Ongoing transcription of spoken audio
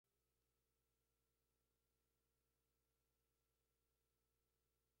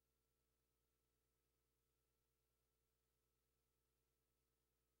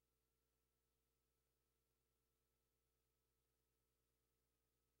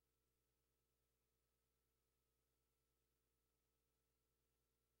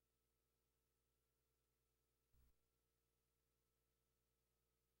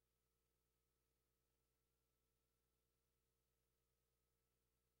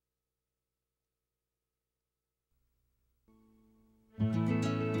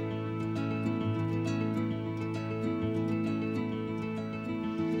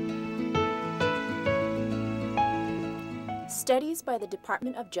Studies by the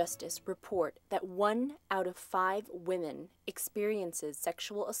Department of Justice report that 1 out of 5 women experiences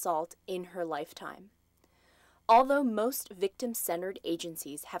sexual assault in her lifetime. Although most victim-centered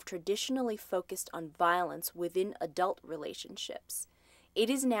agencies have traditionally focused on violence within adult relationships, it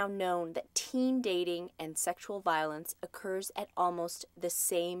is now known that teen dating and sexual violence occurs at almost the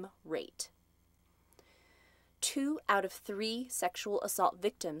same rate. 2 out of 3 sexual assault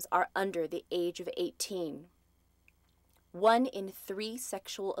victims are under the age of 18. 1 in 3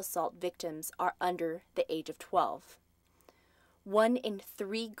 sexual assault victims are under the age of 12. 1 in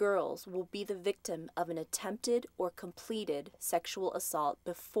 3 girls will be the victim of an attempted or completed sexual assault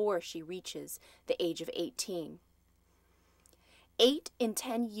before she reaches the age of 18. 8 in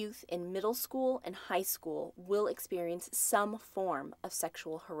 10 youth in middle school and high school will experience some form of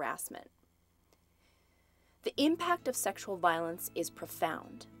sexual harassment. The impact of sexual violence is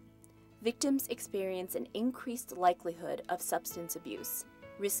profound. Victims experience an increased likelihood of substance abuse,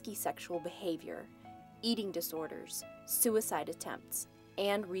 risky sexual behavior, eating disorders, suicide attempts,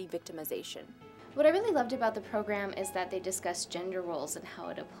 and re-victimization. What I really loved about the program is that they discuss gender roles and how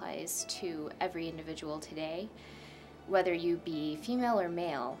it applies to every individual today, whether you be female or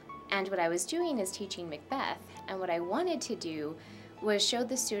male. And what I was doing is teaching Macbeth, and what I wanted to do was show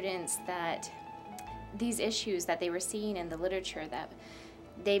the students that these issues that they were seeing in the literature that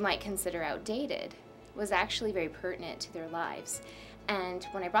they might consider outdated was actually very pertinent to their lives. And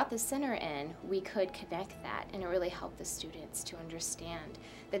when I brought the center in, we could connect that, and it really helped the students to understand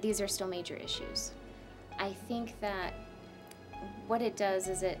that these are still major issues. I think that what it does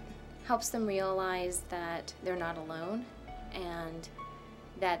is it helps them realize that they're not alone and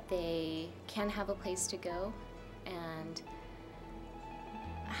that they can have a place to go and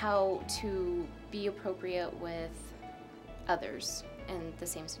how to be appropriate with others in the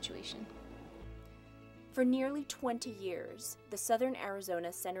same situation. For nearly 20 years, the Southern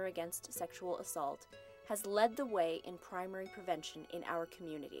Arizona Center Against Sexual Assault has led the way in primary prevention in our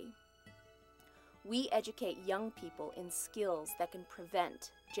community. We educate young people in skills that can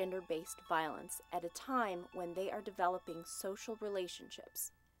prevent gender-based violence at a time when they are developing social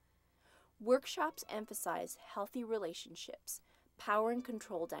relationships. Workshops emphasize healthy relationships, power and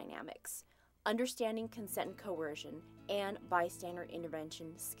control dynamics, understanding consent and coercion, and bystander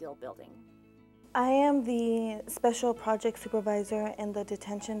intervention skill building. I am the Special Project Supervisor in the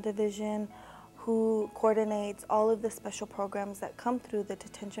Detention Division who coordinates all of the special programs that come through the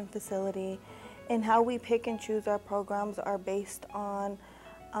detention facility, and how we pick and choose our programs are based on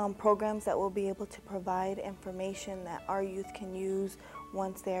programs that will be able to provide information that our youth can use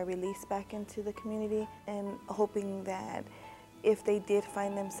once they are released back into the community, and hoping that if they did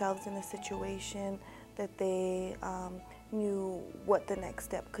find themselves in a situation that they knew what the next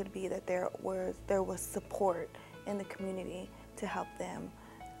step could be, that there was support in the community to help them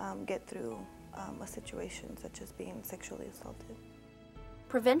get through a situation such as being sexually assaulted.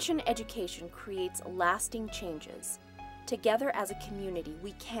 Prevention education creates lasting changes. Together as a community,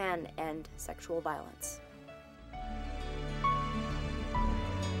 we can end sexual violence.